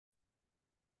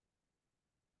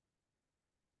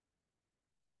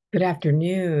Good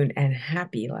afternoon and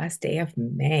happy last day of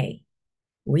May.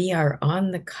 We are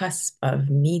on the cusp of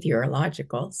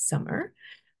meteorological summer.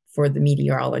 For the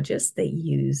meteorologists, they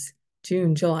use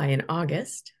June, July, and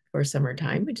August for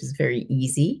summertime, which is very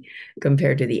easy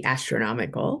compared to the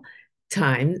astronomical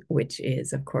time, which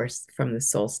is, of course, from the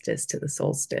solstice to the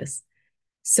solstice.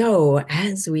 So,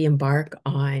 as we embark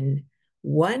on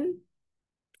one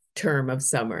term of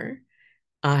summer,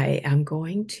 I am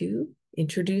going to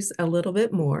introduce a little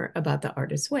bit more about the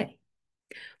artist's way.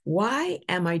 Why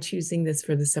am I choosing this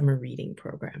for the summer reading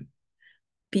program?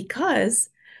 Because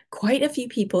quite a few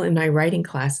people in my writing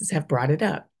classes have brought it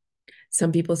up.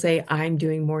 Some people say I'm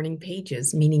doing morning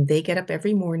pages, meaning they get up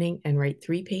every morning and write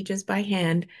 3 pages by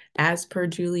hand, as per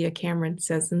Julia Cameron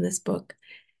says in this book.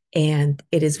 And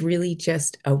it is really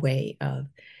just a way of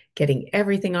getting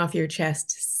everything off your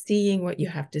chest, seeing what you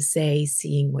have to say,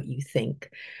 seeing what you think.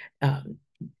 Um,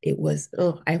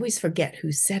 I always forget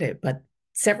who said it, but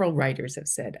several writers have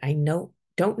said,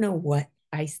 don't know what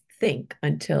I think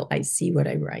until I see what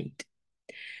I write.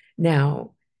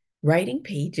 Now, writing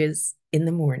pages in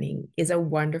the morning is a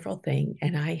wonderful thing,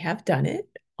 and I have done it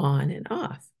on and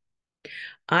off.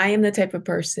 I am the type of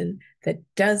person that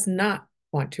does not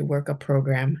want to work a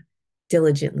program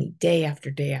diligently day after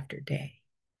day after day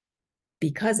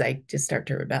because I just start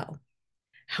to rebel.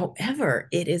 However,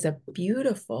 it is a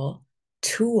beautiful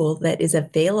tool that is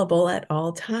available at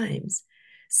all times.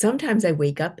 Sometimes I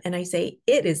wake up and I say,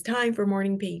 it is time for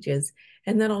morning pages.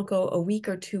 And then I'll go a week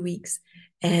or 2 weeks.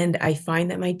 And I find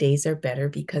that my days are better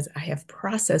because I have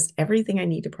processed everything I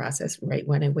need to process right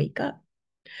when I wake up.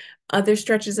 Other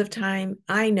stretches of time,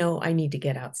 I know I need to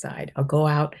get outside. I'll go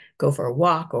out, go for a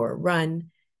walk or a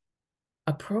run.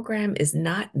 A program is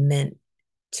not meant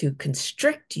to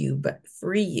constrict you, but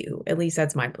free you. At least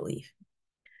that's my belief.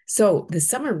 So the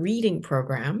summer reading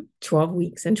program, 12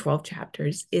 weeks and 12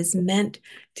 chapters, is meant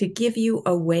to give you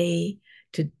a way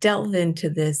to delve into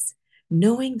this,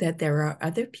 knowing that there are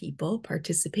other people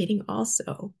participating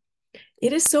also.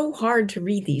 It is so hard to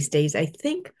read these days. I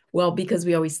think, well, because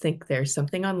we always think there's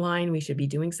something online, we should be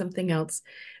doing something else.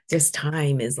 This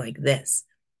time is like this.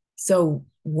 So,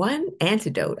 one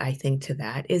antidote, I think, to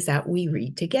that is that we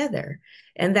read together.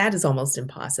 And that is almost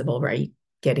impossible, right?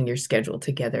 Getting your schedule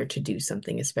together to do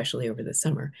something, especially over the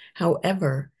summer.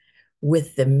 However,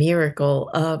 with the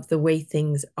miracle of the way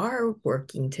things are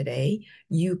working today,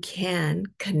 you can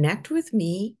connect with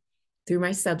me through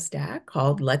my Substack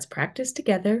called Let's Practice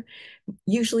Together.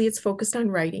 Usually it's focused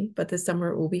on writing, but this summer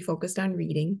it will be focused on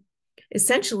reading.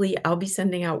 Essentially, I'll be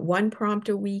sending out one prompt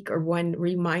a week or one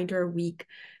reminder a week,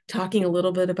 talking a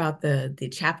little bit about the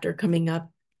chapter coming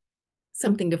up,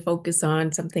 something to focus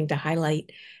on, something to highlight.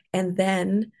 And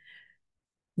then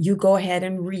you go ahead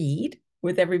and read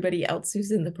with everybody else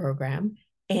who's in the program.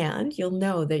 And you'll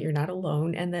know that you're not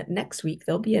alone, and that next week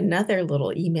there'll be another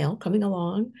little email coming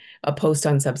along, a post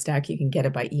on Substack. You can get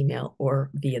it by email or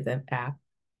via the app,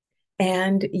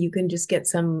 and you can just get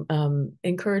some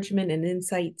encouragement and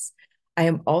insights. I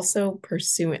am also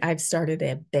I've started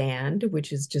a band,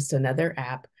 which is just another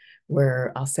app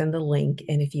where I'll send the link.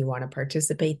 And if you want to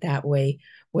participate that way,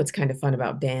 what's kind of fun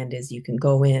about band is you can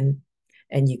go in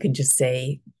and you can just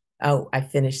say, oh, I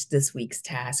finished this week's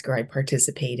task or I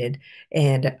participated.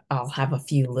 And I'll have a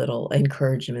few little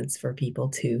encouragements for people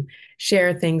to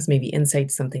share things, maybe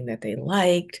insights, something that they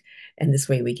liked. And this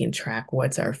way we can track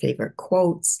what's our favorite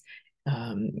quotes,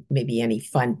 maybe any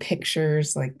fun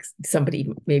pictures, like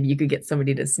maybe you could get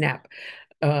somebody to snap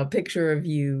a picture of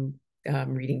you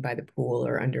reading by the pool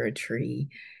or under a tree.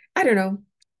 I don't know.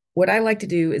 What I like to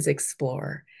do is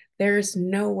explore. There's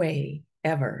no way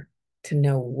ever to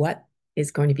know what is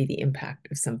going to be the impact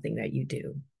of something that you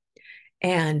do.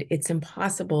 And it's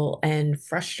impossible and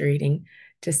frustrating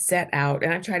to set out.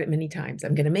 And I've tried it many times.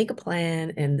 I'm going to make a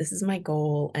plan, and this is my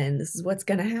goal, and this is what's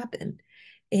going to happen.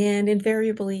 And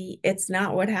invariably, it's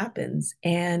not what happens.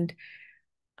 And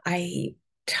I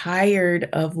tired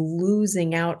of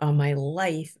losing out on my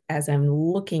life as I'm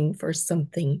looking for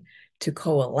something to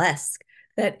coalesce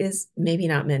that is maybe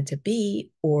not meant to be,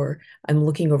 or I'm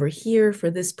looking over here for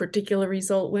this particular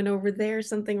result when over there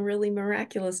something really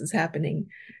miraculous is happening.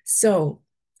 So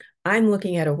I'm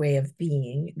looking at a way of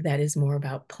being that is more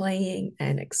about playing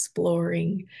and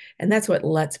exploring. And that's what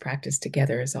Let's Practice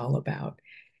Together is all about.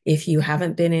 If you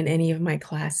haven't been in any of my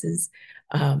classes,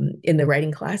 in the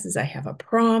writing classes, I have a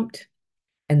prompt,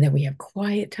 and then we have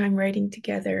quiet time writing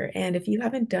together. And if you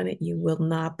haven't done it, you will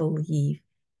not believe,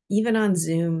 even on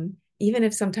Zoom, even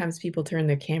if sometimes people turn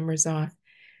their cameras off,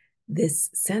 this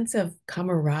sense of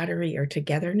camaraderie or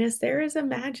togetherness, there is a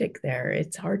magic there.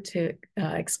 It's hard to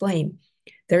explain.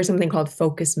 There's something called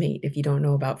FocusMate. If you don't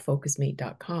know about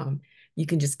focusmate.com, you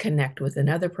can just connect with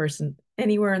another person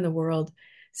anywhere in the world,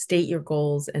 state your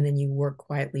goals, and then you work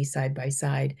quietly side by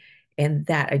side. And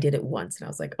that I did it once, and I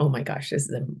was like, oh my gosh, this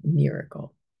is a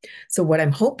miracle. So what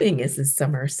I'm hoping is this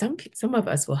summer, some of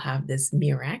us will have this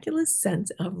miraculous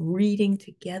sense of reading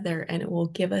together, and it will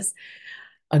give us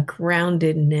a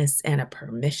groundedness and a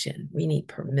permission. We need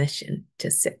permission to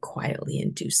sit quietly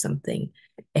and do something.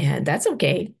 And that's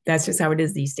okay. That's just how it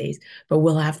is these days. But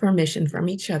we'll have permission from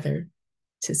each other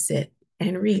to sit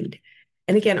and read.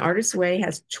 And again, Artist's Way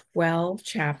has 12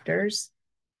 chapters,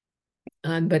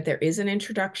 but there is an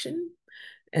introduction.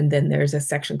 And then there's a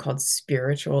section called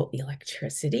Spiritual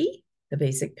Electricity, the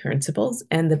basic principles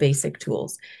and the basic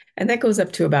tools. And that goes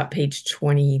up to about page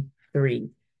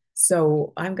 23.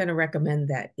 So I'm going to recommend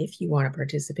that if you want to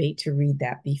participate, to read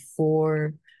that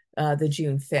before the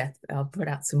June 5th. I'll put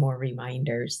out some more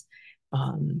reminders.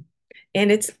 And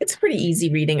it's pretty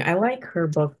easy reading. I like her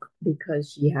book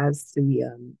because she has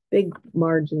the big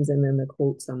margins and then the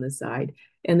quotes on the side.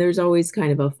 And there's always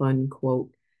kind of a fun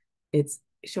quote. It's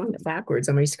showing it backwards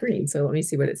on my screen. So let me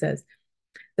see what it says.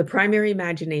 The primary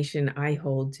imagination I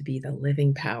hold to be the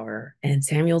living power. And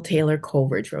Samuel Taylor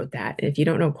Coleridge wrote that. And if you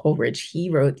don't know Coleridge, he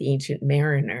wrote The Ancient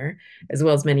Mariner, as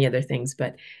well as many other things.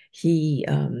 But he,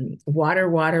 water,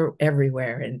 water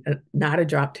everywhere, and not a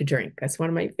drop to drink. That's one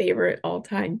of my favorite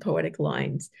all-time poetic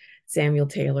lines, Samuel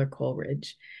Taylor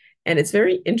Coleridge. And it's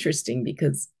very interesting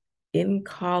because in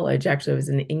college, actually, I was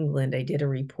in England, I did a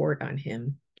report on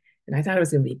him. And I thought it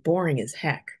was going to be boring as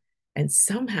heck. And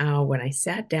somehow, when I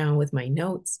sat down with my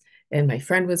notes and my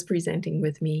friend was presenting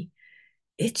with me,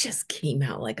 it just came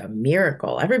out like a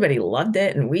miracle. Everybody loved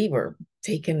it. And we were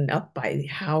taken up by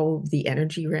how the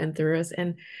energy ran through us.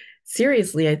 And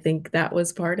seriously, I think that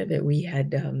was part of it. We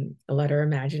had let our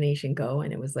imagination go,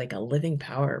 and it was like a living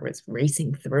power was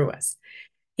racing through us.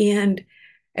 And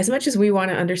as much as we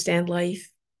want to understand life,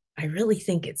 I really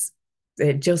think it's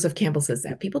Joseph Campbell says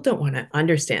that people don't want to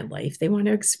understand life, they want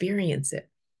to experience it.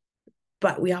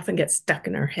 But we often get stuck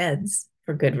in our heads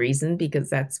for good reason, because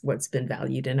that's what's been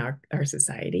valued in our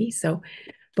society. So,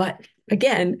 but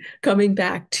again, coming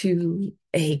back to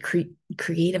a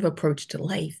creative approach to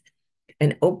life,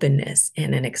 an openness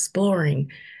and an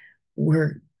exploring,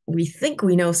 we think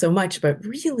we know so much, but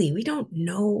really we don't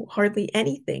know hardly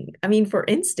anything. I mean, for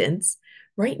instance,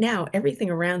 right now, everything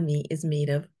around me is made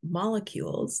of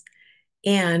molecules.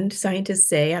 And scientists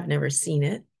say, I've never seen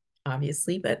it,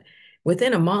 obviously, but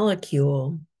within a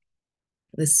molecule,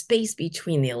 the space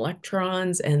between the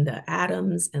electrons and the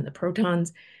atoms and the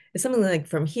protons is something like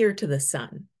from here to the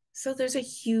sun. So there's a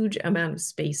huge amount of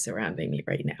space surrounding me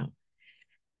right now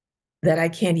that I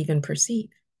can't even perceive,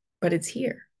 but it's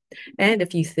here. And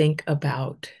if you think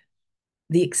about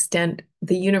the extent,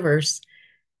 the universe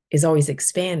is always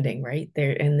expanding, right?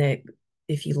 There, and that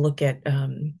if you look at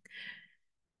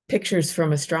pictures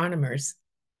from astronomers,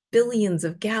 billions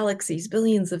of galaxies,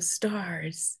 billions of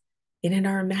stars. And in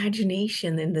our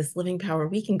imagination, in this living power,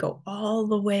 we can go all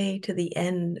the way to the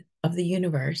end of the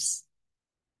universe.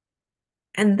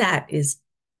 And that is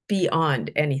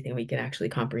beyond anything we can actually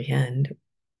comprehend.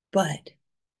 But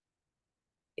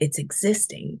it's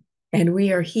existing. And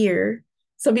we are here.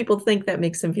 Some people think that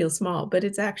makes them feel small, but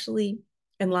it's actually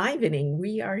enlivening.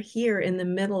 We are here in the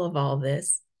middle of all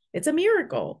this. It's a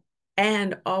miracle.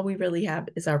 And all we really have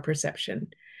is our perception.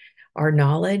 Our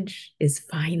knowledge is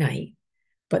finite,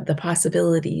 but the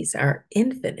possibilities are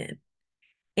infinite.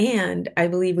 And I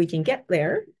believe we can get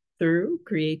there through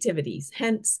creativities,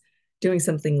 hence doing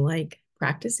something like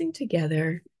practicing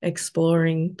together,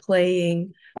 exploring,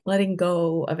 playing, letting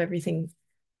go of everything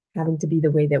having to be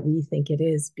the way that we think it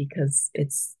is, because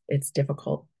it's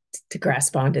difficult to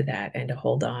grasp onto that and to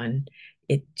hold on.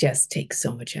 It just takes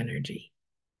so much energy.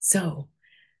 So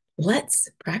let's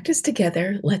practice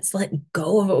together. Let's let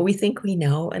go of what we think we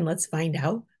know, and let's find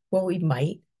out what we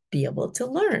might be able to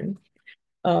learn.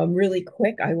 Really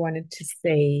quick, I wanted to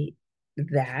say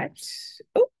that,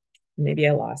 oh, maybe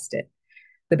I lost it.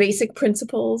 The basic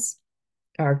principles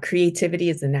are: creativity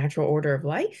is the natural order of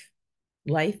life.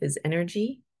 Life is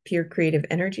energy, pure creative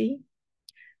energy.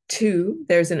 2,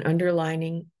 there's an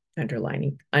underlying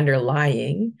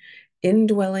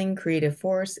indwelling creative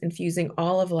force infusing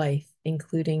all of life,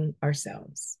 including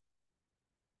ourselves.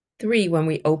 3, when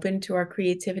we open to our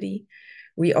creativity,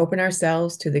 we open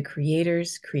ourselves to the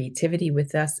Creator's creativity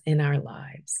with us in our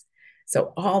lives.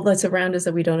 So all that's around us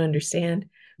that we don't understand,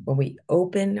 when we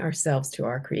open ourselves to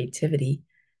our creativity,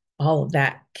 all of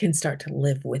that can start to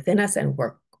live within us and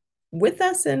work with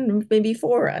us and maybe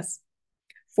for us.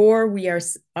 For we are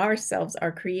ourselves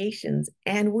are creations,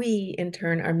 and we in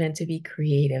turn are meant to be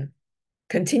creative,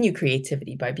 continue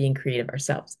creativity by being creative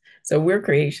ourselves. So we're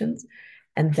creations,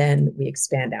 and then we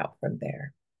expand out from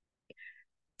there.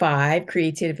 5,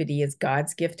 creativity is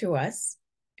God's gift to us,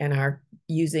 and our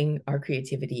using our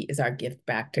creativity is our gift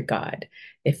back to God.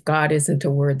 If God isn't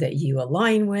a word that you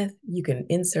align with, you can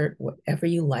insert whatever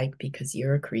you like because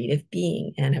you're a creative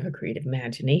being and have a creative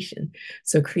imagination.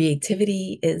 So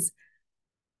creativity is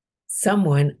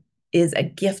someone is a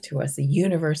gift to us, the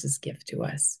universe's gift to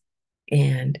us.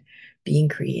 And being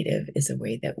creative is a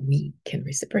way that we can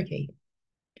reciprocate.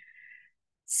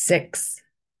 6,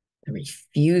 the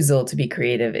refusal to be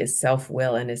creative is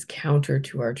self-will and is counter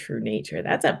to our true nature.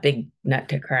 That's a big nut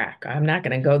to crack. I'm not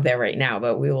going to go there right now,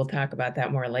 but we will talk about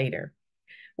that more later.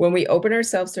 When we open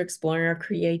ourselves to exploring our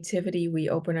creativity, we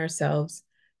open ourselves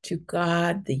to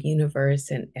God, the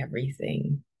universe, and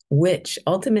everything, which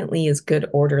ultimately is good,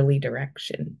 orderly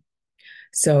direction.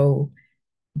 So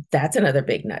that's another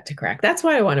big nut to crack. That's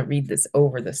why I want to read this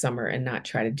over the summer and not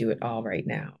try to do it all right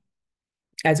now.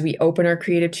 As we open our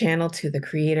creative channel to the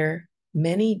Creator,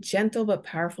 many gentle but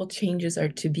powerful changes are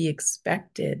to be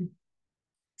expected.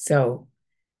 So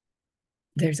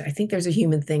I think there's a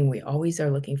human thing. We always are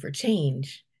looking for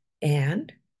change.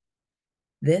 And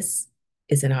this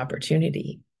is an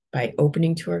opportunity by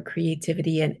opening to our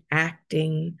creativity and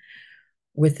acting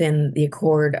within the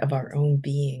accord of our own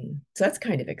being. So that's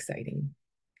kind of exciting.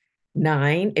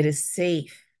 9, it is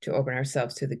safe to open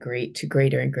ourselves to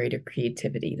greater and greater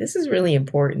creativity. This is really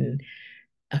important,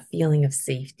 a feeling of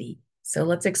safety. So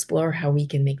let's explore how we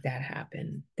can make that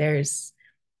happen. There's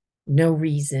no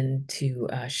reason to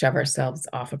shove ourselves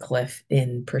off a cliff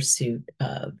in pursuit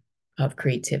of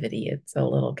creativity. It's a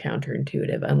little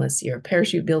counterintuitive unless you're a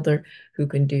parachute builder who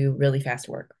can do really fast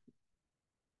work.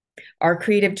 Our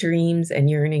creative dreams and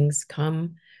yearnings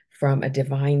come from a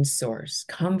divine source,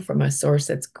 come from a source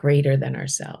that's greater than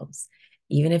ourselves.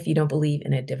 Even if you don't believe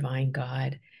in a divine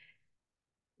God,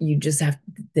 you just have,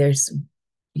 there's,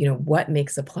 what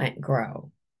makes a plant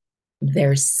grow?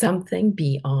 There's something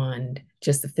beyond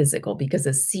just the physical because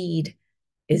a seed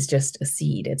is just a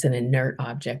seed. It's an inert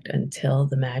object until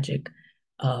the magic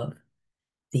of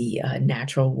the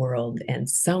natural world and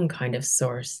some kind of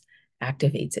source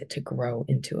activates it to grow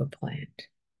into a plant.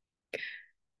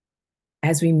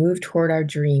 As we move toward our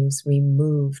dreams, we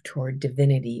move toward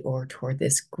divinity or toward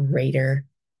this greater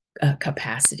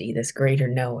capacity, this greater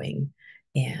knowing.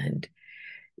 And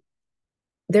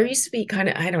there used to be kind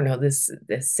of, I don't know, this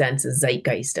sense of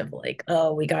zeitgeist of like,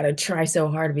 oh, we got to try so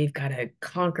hard. We've got to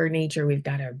conquer nature. We've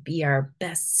got to be our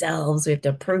best selves. We have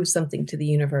to prove something to the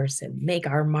universe and make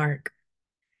our mark.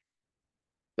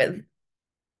 But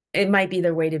it might be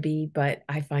their way to be, but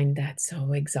I find that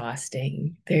so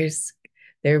exhausting.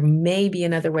 There may be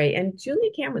another way. And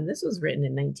Julia Cameron, this was written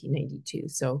in 1992.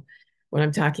 So when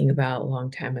I'm talking about a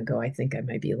long time ago, I think I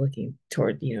might be looking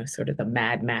toward, sort of the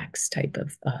Mad Max type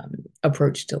of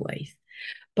approach to life.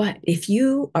 But if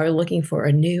you are looking for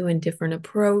a new and different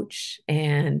approach,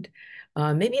 and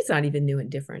maybe it's not even new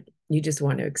and different, you just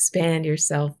want to expand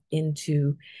yourself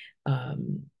into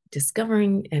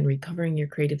discovering and recovering your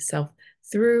creative self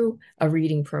through a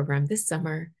reading program this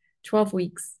summer, 12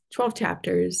 weeks, 12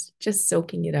 chapters, just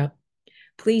soaking it up.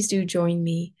 Please do join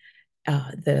me.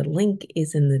 The link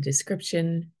is in the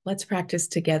description. Let's practice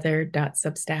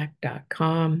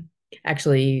together.substack.com.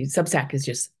 Actually, Substack is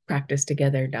just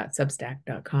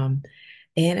practicetogether.substack.com.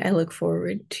 And I look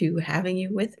forward to having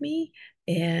you with me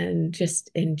and just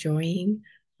enjoying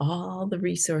all the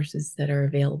resources that are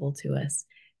available to us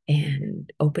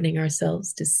and opening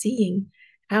ourselves to seeing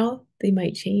how they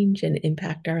might change and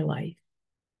impact our life.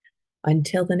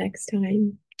 Until the next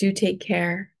time, do take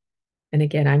care. And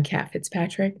again, I'm Kat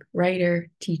Fitzpatrick, writer,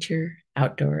 teacher,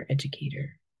 outdoor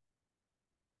educator.